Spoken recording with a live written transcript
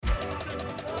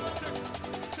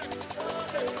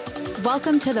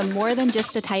Welcome to the More Than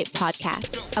Just a Type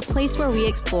podcast, a place where we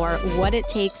explore what it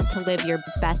takes to live your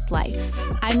best life.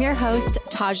 I'm your host,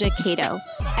 Taja Cato,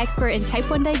 expert in type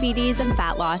 1 diabetes and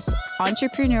fat loss,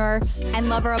 entrepreneur, and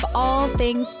lover of all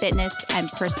things fitness and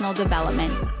personal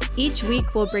development. Each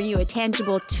week, we'll bring you a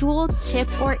tangible tool, tip,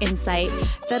 or insight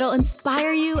that'll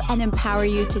inspire you and empower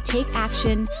you to take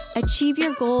action, achieve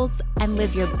your goals, and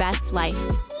live your best life.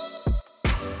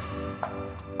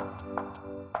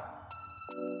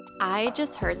 I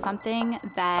just heard something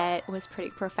that was pretty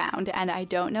profound, and I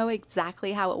don't know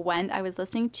exactly how it went. I was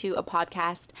listening to a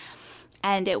podcast,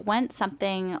 and it went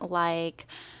something like,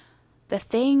 the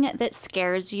thing that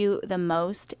scares you the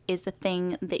most is the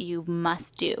thing that you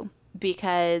must do,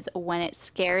 because when it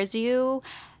scares you,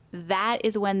 that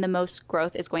is when the most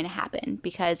growth is going to happen.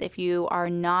 Because if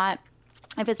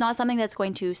it's not something that's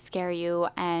going to scare you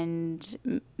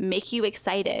and make you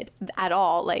excited at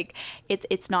all, like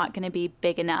it's not going to be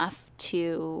big enough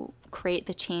to create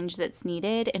the change that's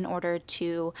needed in order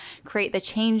to create the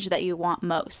change that you want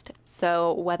most.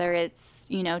 So whether it's,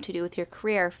 to do with your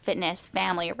career, fitness,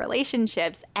 family,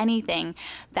 relationships, anything,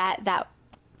 that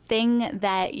thing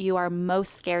that you are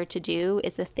most scared to do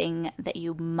is the thing that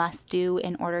you must do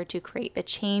in order to create the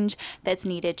change that's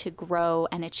needed to grow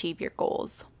and achieve your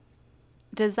goals.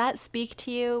 Does that speak to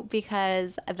you?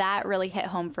 Because that really hit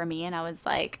home for me, and I was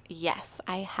like, yes,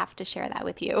 I have to share that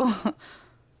with you.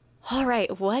 All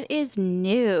right, what is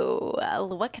new?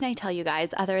 What can I tell you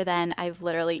guys other than I've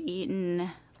literally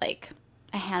eaten like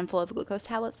a handful of glucose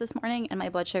tablets this morning, and my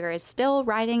blood sugar is still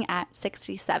riding at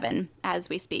 67 as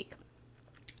we speak.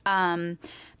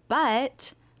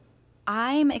 But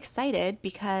I'm excited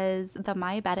because the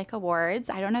Myabetic Awards,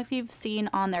 I don't know if you've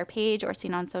seen on their page or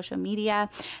seen on social media,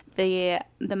 the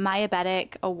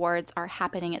Myabetic Awards are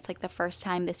happening. It's like the first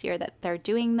time this year that they're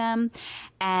doing them.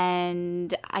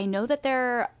 And I know that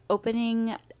they're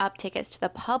opening up tickets to the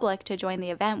public to join the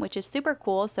event, which is super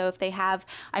cool. So if they have,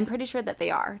 I'm pretty sure that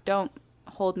they are. Don't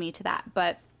hold me to that.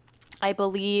 But I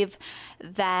believe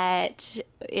that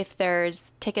if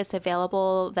there's tickets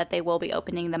available, that they will be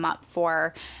opening them up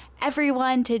for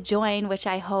everyone to join, which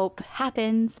I hope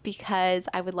happens because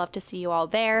I would love to see you all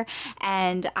there.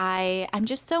 And I'm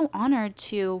just so honored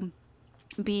to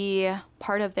be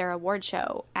part of their award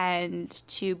show and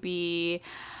to be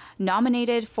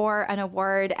nominated for an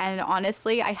award. And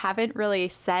honestly, I haven't really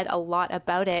said a lot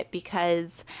about it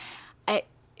because I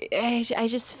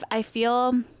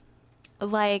feel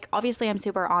like, obviously I'm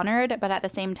super honored, but at the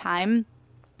same time,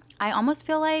 I almost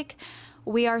feel like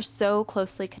we are so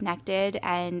closely connected,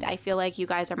 and I feel like you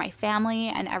guys are my family,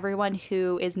 and everyone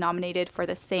who is nominated for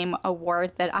the same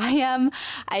award that I am,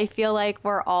 I feel like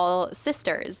we're all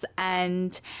sisters.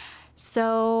 And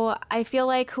so I feel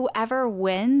like whoever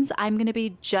wins, I'm going to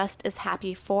be just as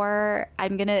happy for.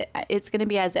 It's going to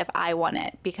be as if I won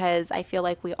it, because I feel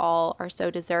like we all are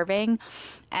so deserving.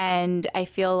 And I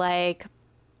feel like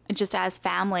just as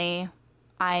family,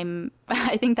 I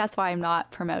think that's why I'm not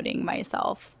promoting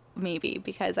myself, maybe,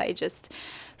 because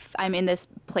I'm in this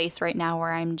place right now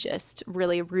where I'm just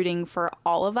really rooting for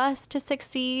all of us to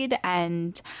succeed.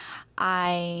 And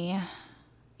I'm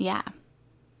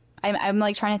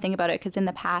like trying to think about it, because in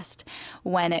the past,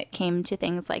 when it came to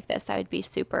things like this, I would be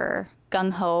super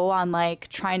gung-ho on like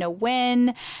trying to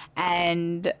win.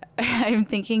 And I'm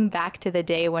thinking back to the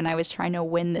day when I was trying to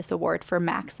win this award for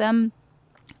Maxim.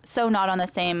 So not on the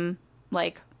same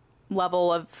like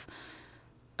level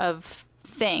of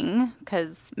thing,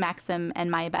 because Maxim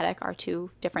and Myabetic are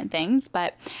two different things,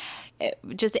 but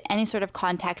just any sort of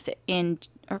contest in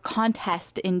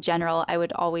general, I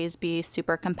would always be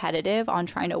super competitive on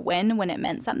trying to win when it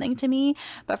meant something to me.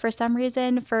 But for some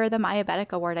reason, for the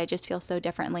Myabetic Award, I just feel so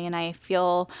differently. And I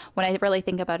feel, when I really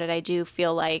think about it, I do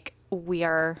feel like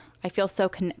I feel so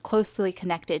closely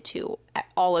connected to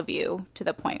all of you, to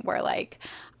the point where like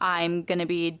I'm gonna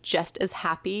be just as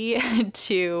happy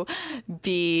to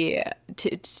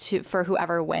for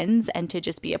whoever wins, and to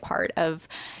just be a part of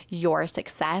your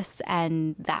success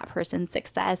and that person's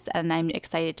success. And I'm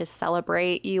excited to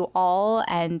celebrate you all.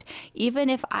 And even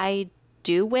if I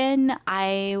do win,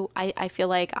 I feel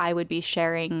like I would be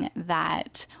sharing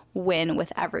that win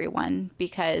with everyone,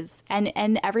 because and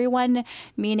everyone,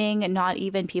 meaning not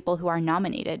even people who are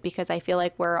nominated, because I feel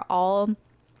like we're all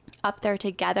up there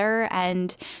together,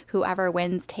 and whoever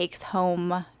wins takes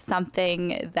home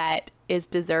something that is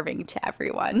deserving to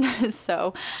everyone.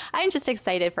 So I'm just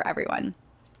excited for everyone.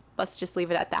 Let's just leave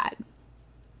it at that.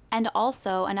 And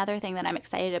also, another thing that I'm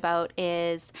excited about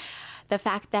is the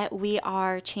fact that we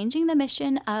are changing the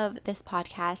mission of this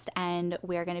podcast, and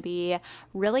we're going to be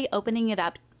really opening it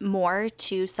up more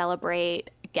to celebrate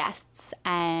guests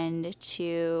and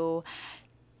to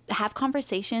have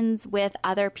conversations with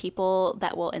other people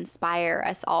that will inspire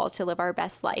us all to live our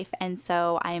best life. And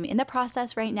so I'm in the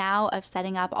process right now of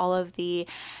setting up all of the,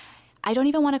 I don't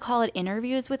even want to call it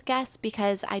interviews with guests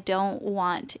because I don't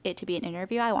want it to be an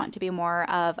interview. I want it to be more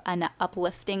of an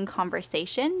uplifting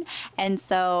conversation. And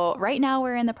so right now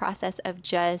we're in the process of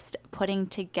just putting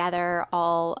together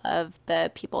all of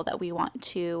the people that we want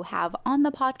to have on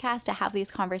the podcast to have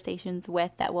these conversations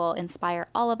with that will inspire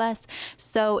all of us.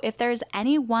 So if there's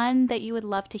anyone that you would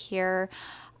love to hear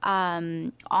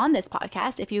on this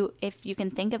podcast, if you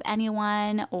can think of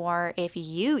anyone, or if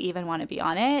you even want to be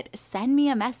on it, send me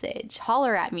a message,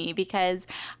 holler at me, because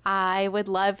I would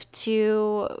love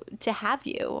to have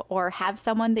you or have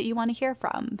someone that you want to hear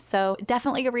from. So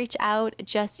definitely reach out.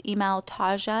 Just email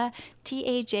Taja,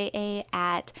 TAJA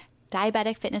at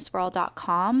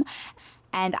diabeticfitnessworld.com,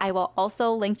 and I will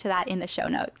also link to that in the show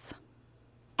notes.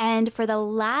 And for the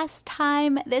last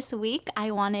time this week,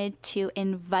 I wanted to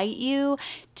invite you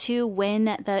to win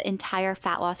the entire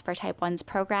Fat Loss for Type 1s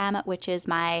program, which is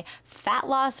my Fat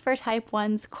Loss for Type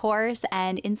 1s course.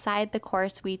 And inside the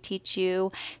course, we teach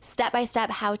you step by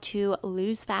step how to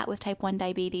lose fat with type 1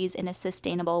 diabetes in a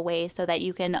sustainable way so that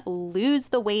you can lose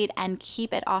the weight and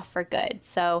keep it off for good.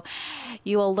 So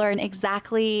you will learn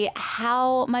exactly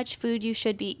how much food you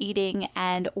should be eating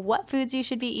and what foods you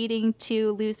should be eating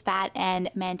to lose fat and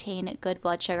maintain good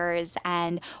blood sugars,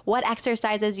 and what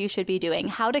exercises you should be doing,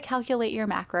 how to calculate your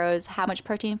macros, how much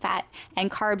protein, fat,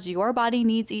 and carbs your body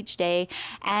needs each day.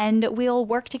 And we'll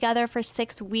work together for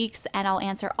 6 weeks, and I'll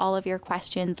answer all of your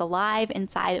questions live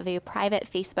inside of a private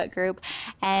Facebook group.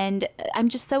 And I'm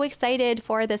just so excited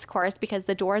for this course because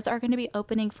the doors are going to be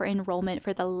opening for enrollment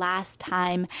for the last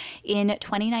time in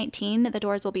 2019. The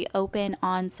doors will be open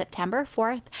on September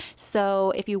 4th.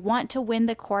 So if you want to win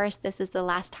the course, this is the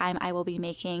last time I will be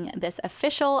making this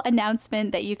official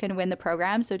announcement that you can win the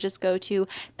program. So just go to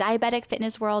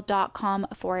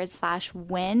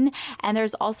diabeticfitnessworld.com/win. And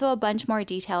there's also a bunch more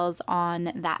details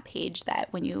on that page that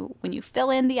when you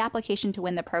fill in the application to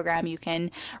win the program, you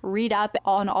can read up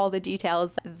on all the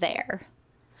details there.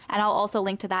 And I'll also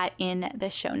link to that in the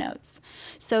show notes.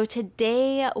 So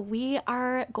today we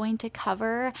are going to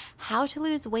cover how to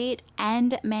lose weight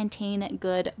and maintain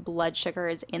good blood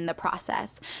sugars in the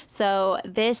process. So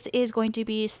this is going to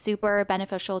be super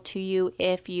beneficial to you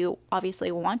if you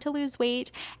obviously want to lose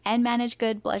weight and manage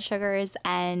good blood sugars,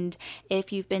 and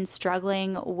if you've been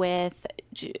struggling with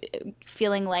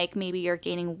feeling like maybe you're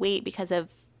gaining weight because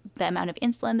of the amount of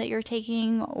insulin that you're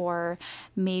taking, or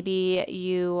maybe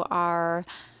you are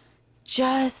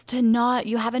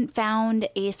you haven't found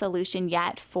a solution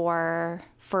yet for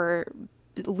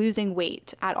losing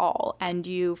weight at all, and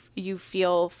you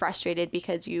feel frustrated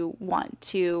because you want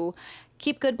to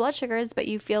keep good blood sugars, but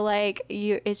you feel like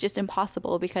it's just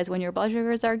impossible because when your blood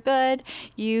sugars are good,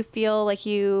 you feel like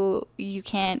you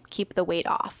can't keep the weight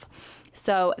off.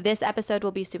 So this episode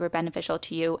will be super beneficial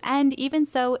to you. And even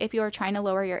so, if you're trying to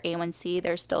lower your A1C,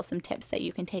 there's still some tips that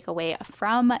you can take away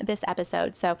from this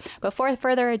episode. So before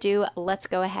further ado, let's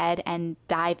go ahead and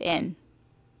dive in.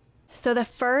 So the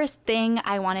first thing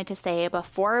I wanted to say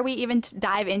before we even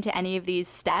dive into any of these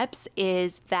steps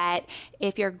is that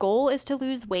if your goal is to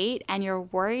lose weight and you're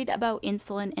worried about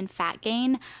insulin and fat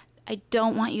gain, I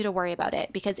don't want you to worry about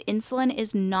it, because insulin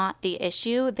is not the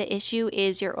issue. The issue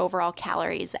is your overall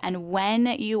calories. And when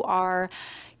you are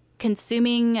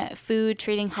consuming food,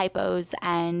 treating hypos,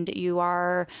 and you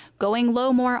are going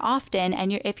low more often,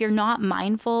 and if you're not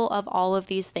mindful of all of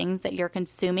these things that you're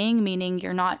consuming, meaning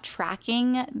you're not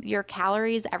tracking your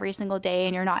calories every single day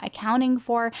and you're not accounting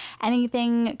for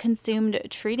anything consumed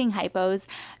treating hypos,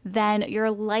 then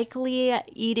you're likely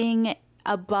eating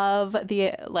above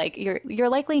the, you're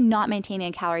likely not maintaining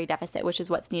a calorie deficit, which is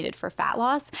what's needed for fat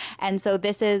loss. And so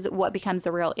this is what becomes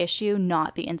the real issue,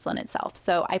 not the insulin itself.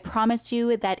 So I promise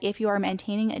you that if you are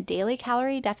maintaining a daily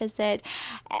calorie deficit,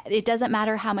 it doesn't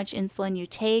matter how much insulin you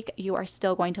take, you are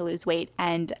still going to lose weight.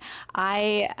 And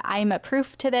I'm a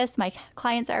proof to this. My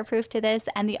clients are a proof to this.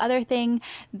 And the other thing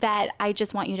that I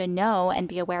just want you to know and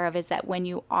be aware of is that when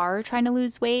you are trying to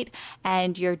lose weight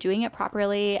and you're doing it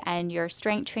properly and you're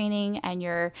strength training and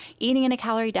you're eating in a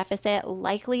calorie deficit,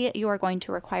 likely you are going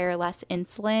to require less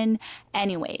insulin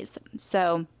anyways.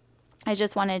 So I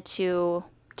just wanted to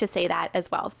say that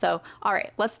as well. So, all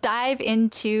right, let's dive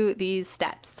into these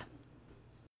steps.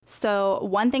 So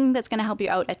one thing that's going to help you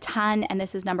out a ton, and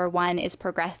this is number one, is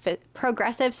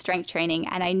progressive strength training.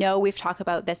 And I know we've talked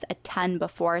about this a ton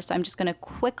before, so I'm just going to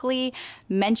quickly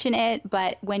mention it.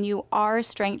 But when you are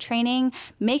strength training,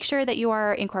 make sure that you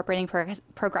are incorporating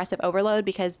progressive overload,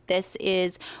 because this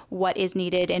is what is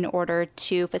needed in order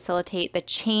to facilitate the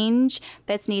change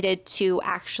that's needed to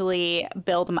actually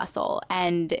build muscle.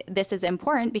 And this is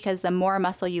important because the more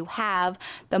muscle you have,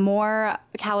 the more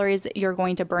calories you're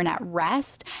going to burn at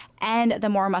rest. And the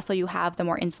more muscle you have, the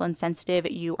more insulin sensitive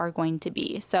you are going to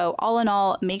be. So all in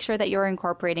all, make sure that you're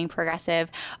incorporating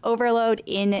progressive overload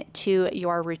into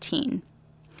your routine.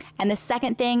 And the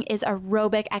second thing is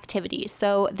aerobic activity.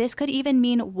 So this could even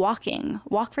mean walking.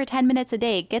 Walk for 10 minutes a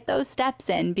day. Get those steps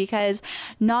in, because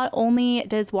not only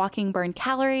does walking burn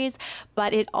calories,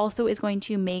 but it also is going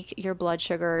to make your blood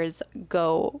sugars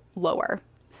go lower.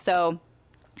 So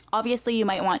obviously, you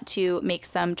might want to make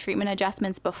some treatment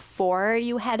adjustments before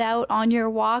you head out on your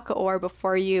walk or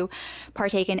before you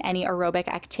partake in any aerobic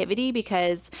activity,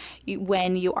 because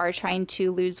when you are trying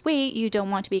to lose weight, you don't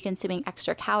want to be consuming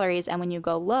extra calories. And when you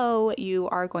go low, you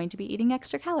are going to be eating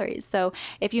extra calories. So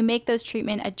if you make those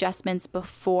treatment adjustments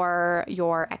before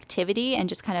your activity and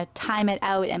just kind of time it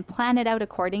out and plan it out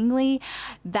accordingly,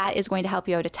 that is going to help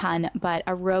you out a ton. But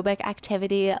aerobic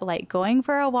activity like going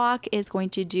for a walk is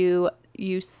going to do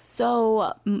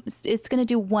it's going to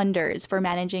do wonders for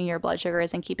managing your blood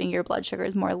sugars and keeping your blood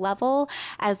sugars more level,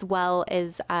 as well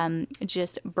as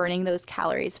just burning those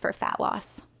calories for fat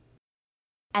loss.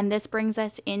 And this brings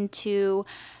us into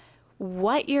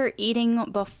what you're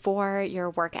eating before your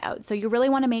workout. So you really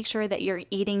want to make sure that you're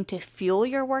eating to fuel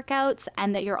your workouts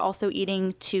and that you're also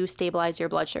eating to stabilize your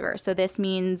blood sugar. So this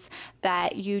means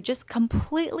that you just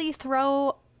completely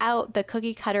throw out the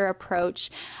cookie cutter approach,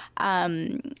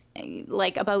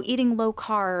 like about eating low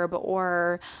carb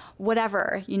or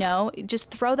whatever, just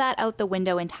throw that out the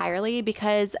window entirely,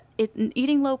 because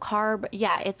eating low carb,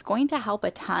 it's going to help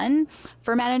a ton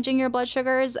for managing your blood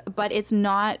sugars, but it's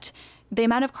not. The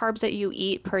amount of carbs that you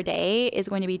eat per day is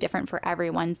going to be different for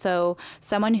everyone. So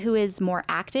someone who is more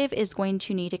active is going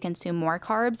to need to consume more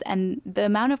carbs, and the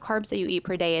amount of carbs that you eat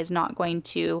per day is not going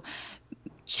to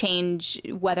change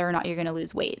whether or not you're going to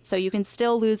lose weight. So you can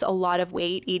still lose a lot of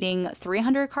weight eating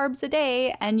 300 carbs a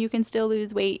day, and you can still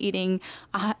lose weight eating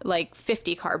like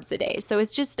 50 carbs a day. So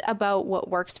it's just about what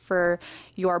works for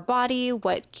your body,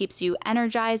 what keeps you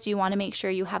energized. You want to make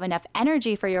sure you have enough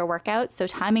energy for your workout. So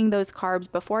timing those carbs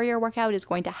before your workout is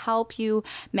going to help you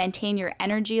maintain your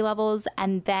energy levels.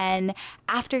 And then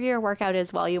after your workout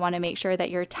as well, you want to make sure that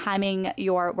you're timing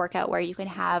your workout where you can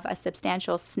have a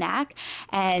substantial snack.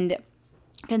 And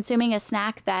consuming a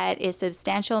snack that is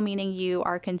substantial, meaning you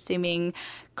are consuming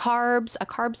carbs, a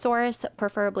carb source,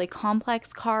 preferably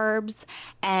complex carbs,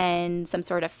 and some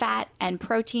sort of fat and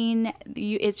protein,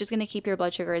 is just going to keep your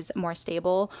blood sugars more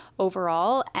stable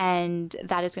overall. And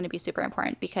that is going to be super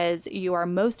important, because you are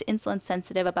most insulin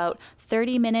sensitive about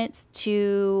 30 minutes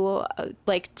to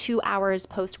like 2 hours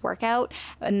post-workout.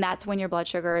 And that's when your blood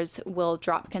sugars will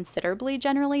drop considerably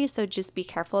generally. So just be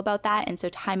careful about that. And so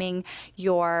timing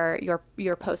your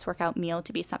post-workout meal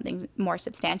to be something more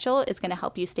substantial is going to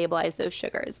help you stabilize those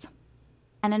sugars.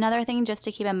 And another thing just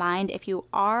to keep in mind, if you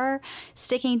are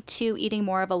sticking to eating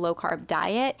more of a low-carb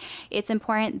diet, it's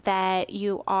important that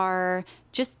you are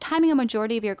just timing a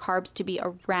majority of your carbs to be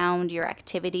around your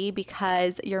activity,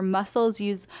 because your muscles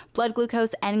use blood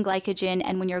glucose and glycogen,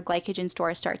 and when your glycogen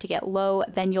stores start to get low,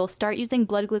 then you'll start using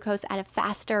blood glucose at a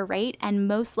faster rate, and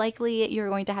most likely you're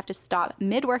going to have to stop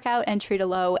mid-workout and treat a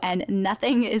low, and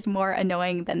nothing is more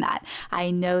annoying than that.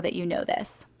 I know that you know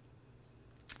this.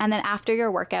 And then after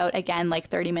your workout, again, like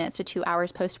 30 minutes to 2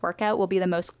 hours post-workout will be the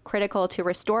most critical to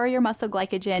restore your muscle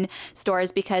glycogen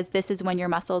stores, because this is when your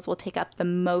muscles will take up the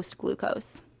most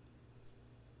glucose.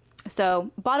 So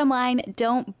bottom line,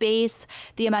 don't base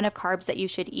the amount of carbs that you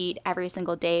should eat every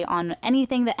single day on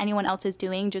anything that anyone else is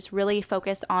doing. Just really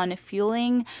focus on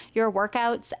fueling your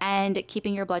workouts and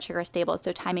keeping your blood sugar stable.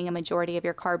 So timing a majority of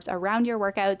your carbs around your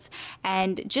workouts,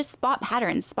 and just spot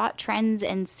patterns, spot trends,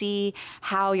 and see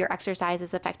how your exercise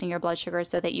is affecting your blood sugar,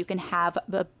 so that you can have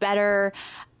a better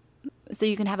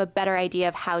idea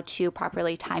of how to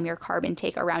properly time your carb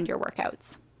intake around your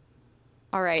workouts.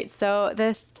 All right, so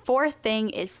the fourth thing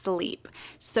is sleep.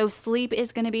 So sleep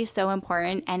is going to be so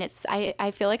important, and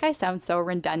I feel like I sound so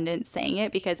redundant saying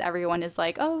it, because everyone is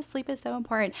like, oh, sleep is so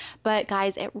important. But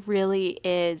guys, it really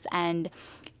is, and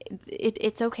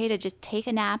it's okay to just take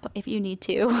a nap if you need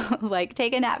to. Like,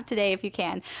 take a nap today if you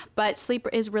can. But sleep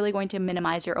is really going to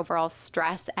minimize your overall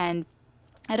stress. And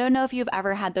I don't know if you've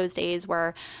ever had those days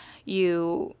where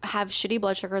you have shitty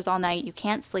blood sugars all night, you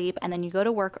can't sleep, and then you go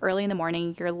to work early in the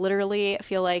morning, you're literally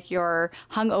feel like you're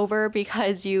hungover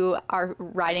because you are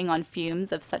riding on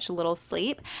fumes of such little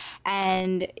sleep.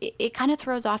 And it kind of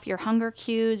throws off your hunger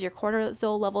cues, your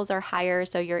cortisol levels are higher,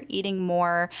 so you're eating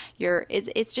more,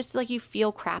 it's just like you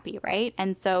feel crappy, right?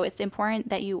 And so it's important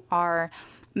that you are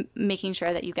making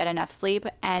sure that you get enough sleep,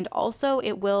 and also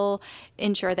it will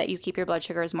ensure that you keep your blood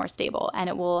sugars more stable, and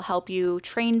it will help you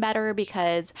train better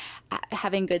because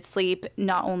having good sleep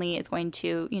not only is going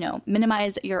to,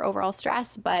 minimize your overall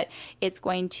stress, but it's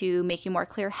going to make you more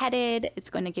clear-headed, it's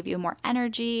going to give you more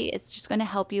energy, it's just going to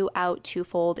help you out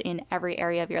twofold in every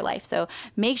area of your life. So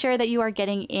make sure that you are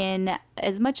getting in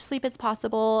as much sleep as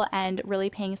possible and really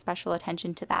paying special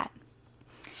attention to that.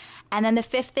 And then the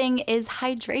fifth thing is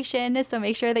hydration. So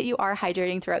make sure that you are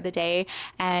hydrating throughout the day.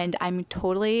 And I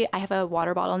have a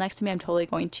water bottle next to me. I'm totally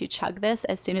going to chug this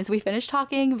as soon as we finish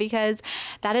talking, because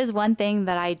that is one thing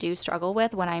that I do struggle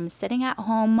with when I'm sitting at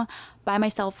home by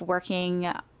myself working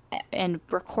and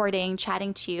recording,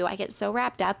 chatting to you. I get so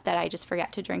wrapped up that I just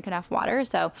forget to drink enough water.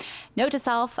 So note to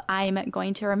self, I'm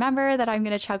going to remember that I'm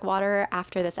going to chug water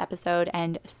after this episode,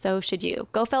 and so should you.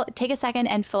 Take a second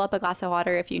and fill up a glass of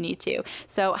water if you need to.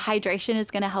 So hydration is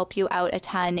going to help you out a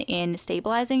ton in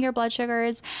stabilizing your blood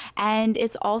sugars, and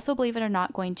it's also, believe it or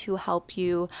not, going to help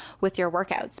you with your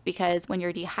workouts, because when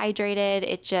you're dehydrated,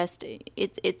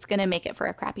 it's going to make it for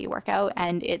a crappy workout,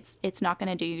 and it's not going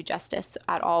to do you justice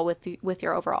at all with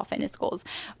your overall fitness goals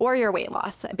or your weight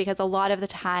loss, because a lot of the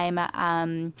time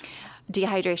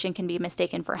dehydration can be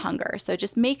mistaken for hunger. So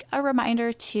just make a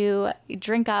reminder to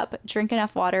drink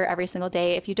enough water every single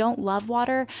day. If you don't love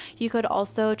water, you could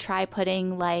also try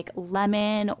putting like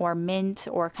lemon or mint,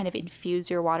 or kind of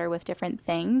infuse your water with different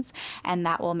things, and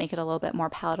that will make it a little bit more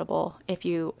palatable if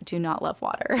you do not love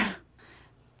water.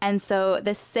 And so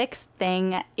the sixth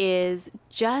thing is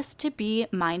just to be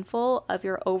mindful of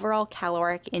your overall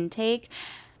caloric intake,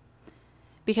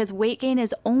 because weight gain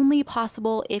is only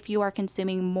possible if you are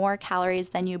consuming more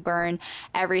calories than you burn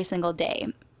every single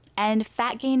day. And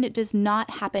fat gain does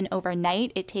not happen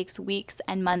overnight. It takes weeks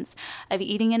and months of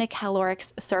eating in a caloric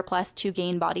surplus to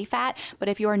gain body fat. But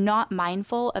if you are not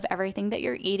mindful of everything that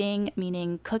you're eating,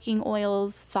 meaning cooking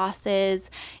oils, sauces,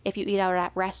 if you eat out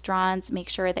at restaurants, make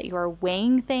sure that you are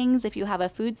weighing things. If you have a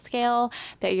food scale,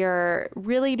 that you're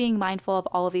really being mindful of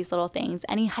all of these little things.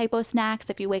 Any hypo snacks,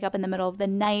 if you wake up in the middle of the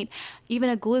night, even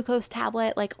a glucose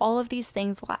tablet, like all of these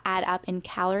things will add up in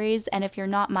calories. And if you're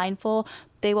not mindful,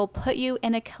 they will put you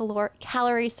in a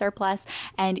calorie surplus,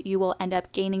 and you will end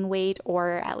up gaining weight,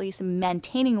 or at least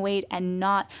maintaining weight and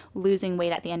not losing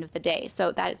weight at the end of the day.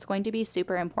 So that it's going to be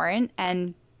super important.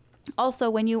 And also,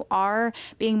 when you are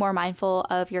being more mindful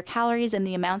of your calories and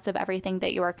the amounts of everything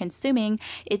that you are consuming,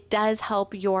 it does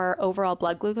help your overall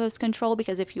blood glucose control,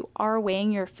 because if you are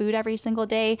weighing your food every single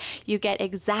day, you get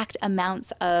exact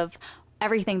amounts of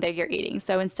everything that you're eating.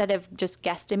 So instead of just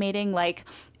guesstimating, like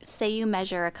say you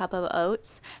measure a cup of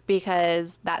oats,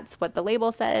 because that's what the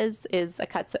label says is a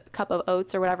cup of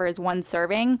oats or whatever is one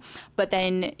serving, but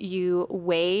then you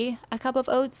weigh a cup of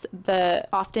oats,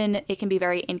 often it can be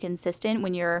very inconsistent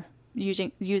when you're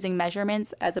using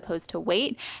measurements as opposed to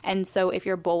weight. And so if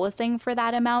you're bolusing for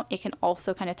that amount, it can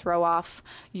also kind of throw off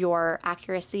your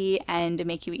accuracy and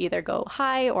make you either go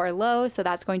high or low. So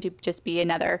that's going to just be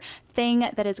another thing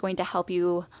that is going to help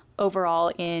you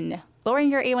overall in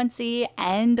lowering your A1C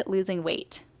and losing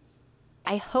weight.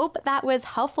 I hope that was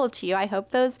helpful to you. I hope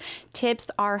those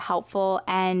tips are helpful.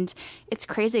 And it's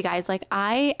crazy, guys. Like,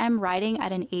 I am riding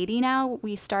at an 80 now.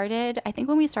 I think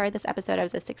when we started this episode, I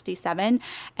was a 67.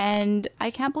 And I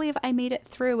can't believe I made it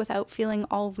through without feeling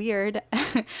all weird.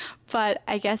 But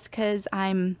I guess because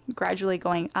I'm gradually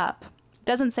going up.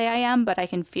 Doesn't say I am, but I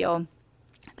can feel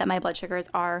that my blood sugars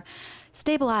are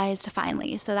stabilized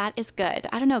finally. So that is good.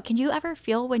 I don't know. Can you ever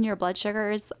feel when your blood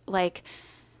sugars, like,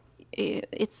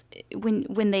 it's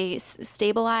when they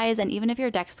stabilize, and even if your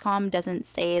Dexcom doesn't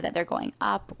say that they're going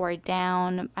up or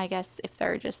down, I guess if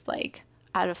they're just like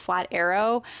at a flat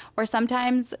arrow, or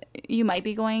sometimes you might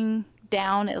be going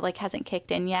down, it like hasn't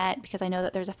kicked in yet, because I know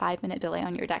that there's a 5-minute delay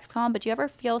on your Dexcom. But do you ever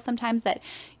feel sometimes that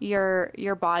your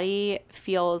body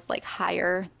feels like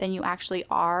higher than you actually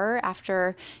are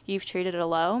after you've treated a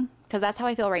low? Because that's how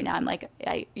I feel right now. I'm like,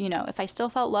 if I still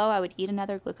felt low, I would eat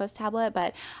another glucose tablet,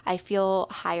 but I feel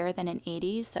higher than an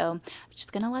 80. So I'm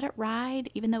just going to let it ride,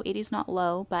 even though 80 is not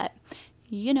low, but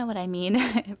you know what I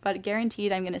mean. But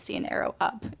guaranteed I'm going to see an arrow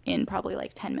up in probably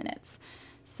like 10 minutes.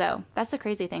 So that's the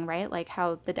crazy thing, right? Like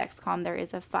how the Dexcom, there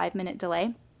is a 5-minute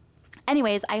delay.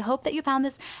 Anyways, I hope that you found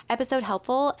this episode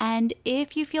helpful. And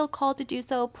if you feel called to do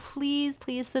so, please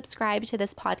subscribe to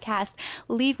this podcast.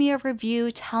 Leave me a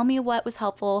review. Tell me what was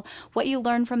helpful, what you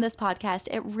learned from this podcast.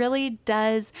 It really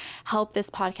does help this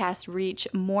podcast reach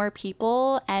more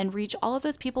people and reach all of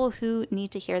those people who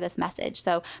need to hear this message.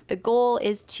 So the goal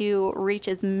is to reach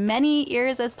as many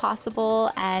ears as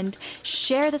possible, and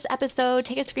share this episode,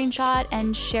 take a screenshot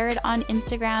and share it on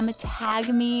Instagram. Tag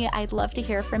me. I'd love to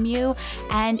hear from you.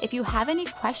 And if you have any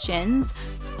questions,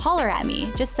 holler at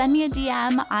me. Just send me a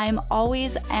DM. I'm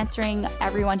always answering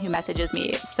everyone who messages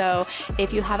me. So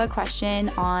if you have a question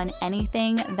on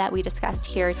anything that we discussed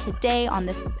here today on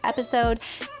this episode,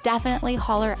 definitely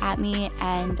holler at me.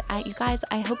 And you guys,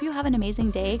 I hope you have an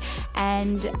amazing day,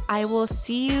 and I will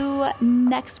see you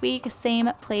next week,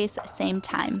 same place, same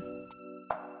time.